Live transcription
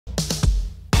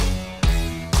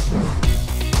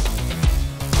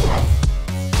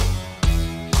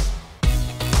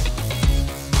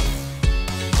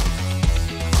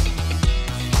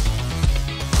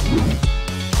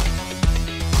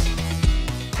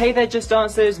Hey there Just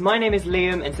Dancers, my name is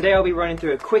Liam and today I'll be running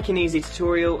through a quick and easy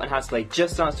tutorial on how to play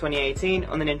Just Dance 2018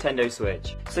 on the Nintendo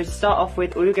Switch. So to start off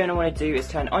with, all you're going to want to do is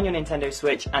turn on your Nintendo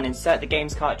Switch and insert the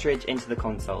game's cartridge into the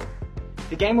console.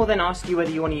 The game will then ask you whether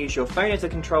you want to use your phone as a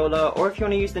controller or if you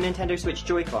want to use the Nintendo Switch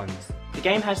Joy-Cons. The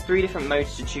game has 3 different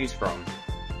modes to choose from.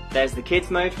 There's the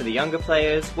kids mode for the younger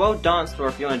players, World Dance Floor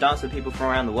if you want to dance with people from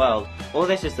around the world, or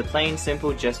there's just the plain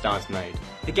simple Just Dance mode.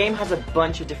 The game has a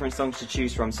bunch of different songs to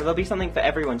choose from, so there'll be something for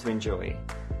everyone to enjoy.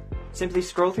 Simply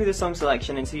scroll through the song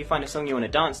selection until you find a song you want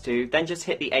to dance to, then just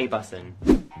hit the A button.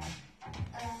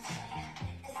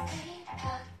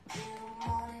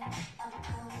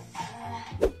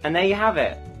 And there you have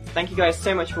it. Thank you guys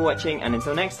so much for watching, and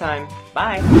until next time,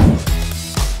 bye!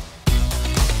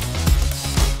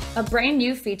 A brand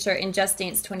new feature in Just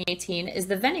Dance 2018 is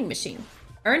the vending machine.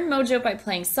 Earn Mojo by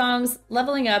playing songs,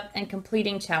 leveling up, and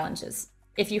completing challenges.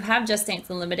 If you have Just Dance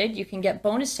Unlimited, you can get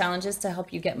bonus challenges to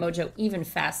help you get Mojo even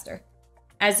faster.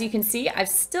 As you can see, I've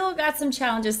still got some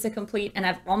challenges to complete and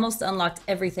I've almost unlocked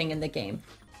everything in the game.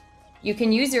 You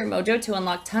can use your Mojo to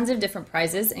unlock tons of different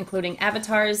prizes, including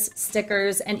avatars,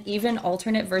 stickers, and even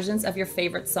alternate versions of your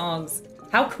favorite songs.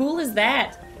 How cool is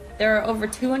that? There are over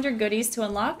 200 goodies to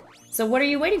unlock, so what are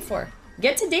you waiting for?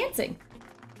 Get to dancing!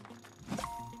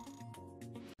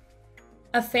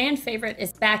 A fan favorite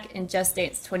is back in Just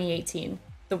Dance 2018.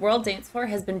 The World Dance Floor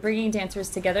has been bringing dancers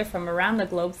together from around the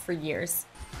globe for years.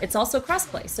 It's also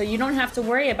crossplay, so you don't have to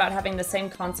worry about having the same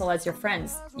console as your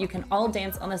friends. You can all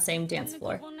dance on the same dance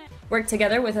floor. Work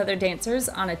together with other dancers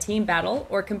on a team battle,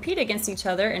 or compete against each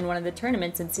other in one of the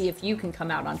tournaments and see if you can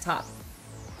come out on top.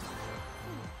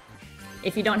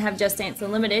 If you don't have Just Dance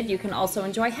Unlimited, you can also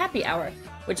enjoy Happy Hour,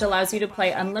 which allows you to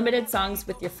play unlimited songs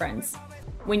with your friends.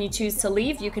 When you choose to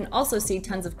leave, you can also see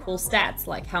tons of cool stats,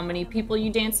 like how many people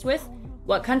you danced with,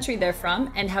 what country they're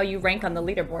from, and how you rank on the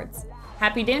leaderboards.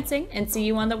 Happy dancing, and see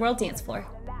you on the World Dance Floor.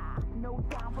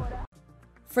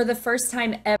 For the first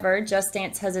time ever, Just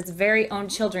Dance has its very own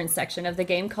children's section of the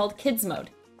game called Kids Mode.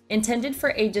 Intended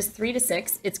for ages 3 to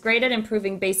 6, it's great at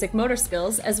improving basic motor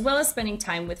skills as well as spending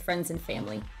time with friends and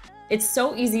family. It's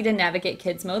so easy to navigate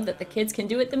Kids Mode that the kids can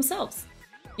do it themselves.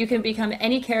 You can become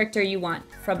any character you want,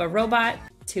 from a robot,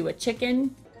 to a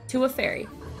chicken, to a fairy.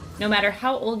 No matter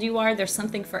how old you are, there's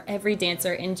something for every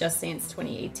dancer in Just Dance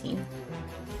 2018.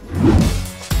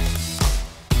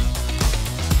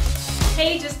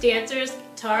 Hey Just Dancers,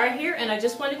 Tara here, and I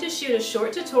just wanted to shoot a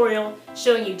short tutorial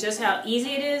showing you just how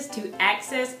easy it is to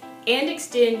access and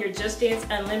extend your Just Dance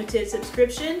Unlimited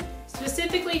subscription,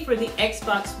 specifically for the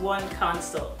Xbox One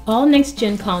console. All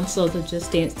next-gen consoles of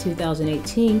Just Dance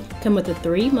 2018 come with a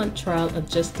 3-month trial of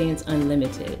Just Dance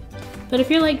Unlimited. But if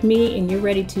you're like me and you're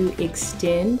ready to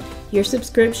extend your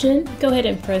subscription, go ahead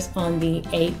and press on the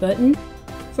A button.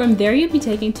 From there, you'll be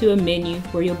taken to a menu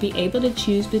where you'll be able to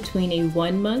choose between a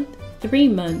 1-month,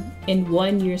 3-month, and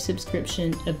 1-year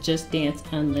subscription of Just Dance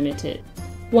Unlimited.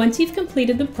 Once you've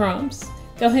completed the prompts,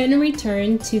 go ahead and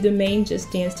return to the main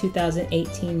Just Dance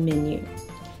 2018 menu.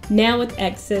 Now with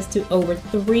access to over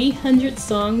 300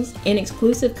 songs and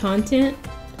exclusive content,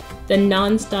 the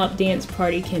non-stop dance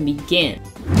party can begin.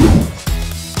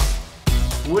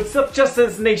 What's up Just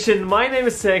Dance Nation, my name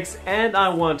is Sex and I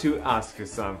want to ask you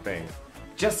something.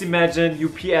 Just imagine your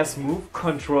PS Move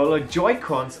controller,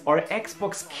 Joy-Cons or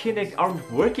Xbox Kinect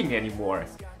aren't working anymore.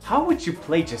 How would you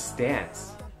play Just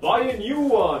Dance? Buy a new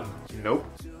one! Nope.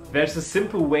 There's a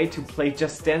simple way to play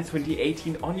Just Dance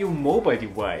 2018 on your mobile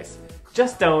device.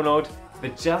 Just download the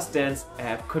Just Dance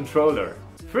app controller.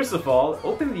 First of all,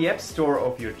 open the App Store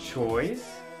of your choice,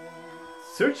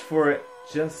 search for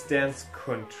Just Dance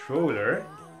controller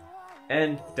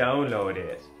and download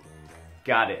it.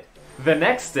 Got it. The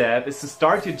next step is to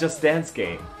start your Just Dance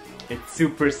game. It's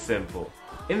super simple.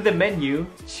 In the menu,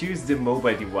 choose the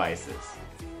mobile devices.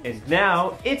 And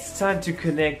now it's time to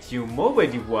connect your mobile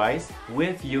device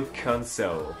with your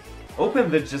console. Open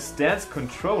the Just Dance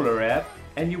controller app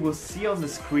and you will see on the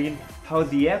screen how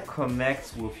the app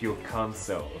connects with your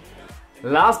console.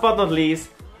 Last but not least,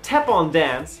 tap on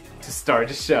Dance to start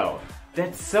the show.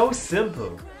 That's so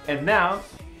simple. And now,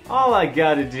 all I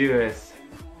gotta do is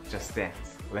just dance.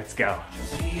 Let's go.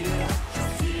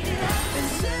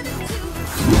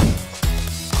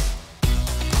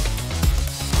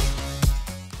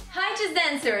 Hi Just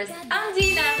Dancers, I'm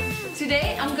Dina.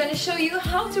 Today I'm gonna show you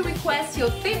how to request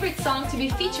your favorite song to be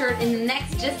featured in the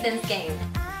next Just Dance game.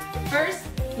 First,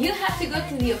 you have to go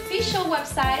to the official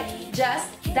website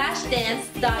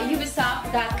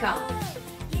just-dance.ubisoft.com.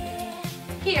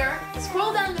 Here,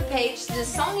 scroll down the page to the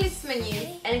song list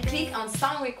menu and click on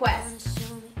Song Request.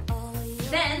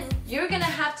 Then, you're gonna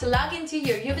have to log into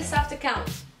your Ubisoft account.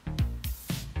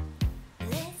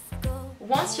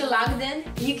 once you're logged in,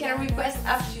 you can request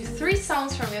up to 3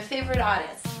 songs from your favorite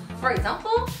artists. For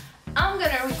example, I'm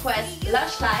gonna request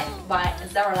Lush Life by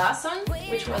Zara Larsson,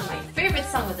 which was my favorite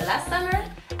song of the last summer,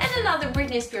 and another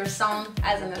Britney Spears song,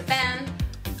 as I'm a fan.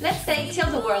 Let's say Till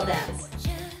the World Ends.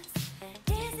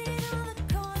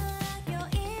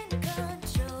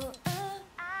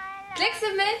 Click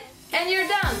submit and you're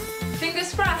done.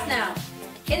 Fingers crossed now.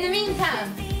 In the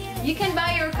meantime, you can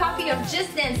buy your copy of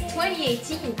Just Dance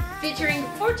 2018 featuring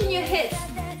 14 new hits.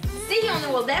 See you on the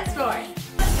world dance floor.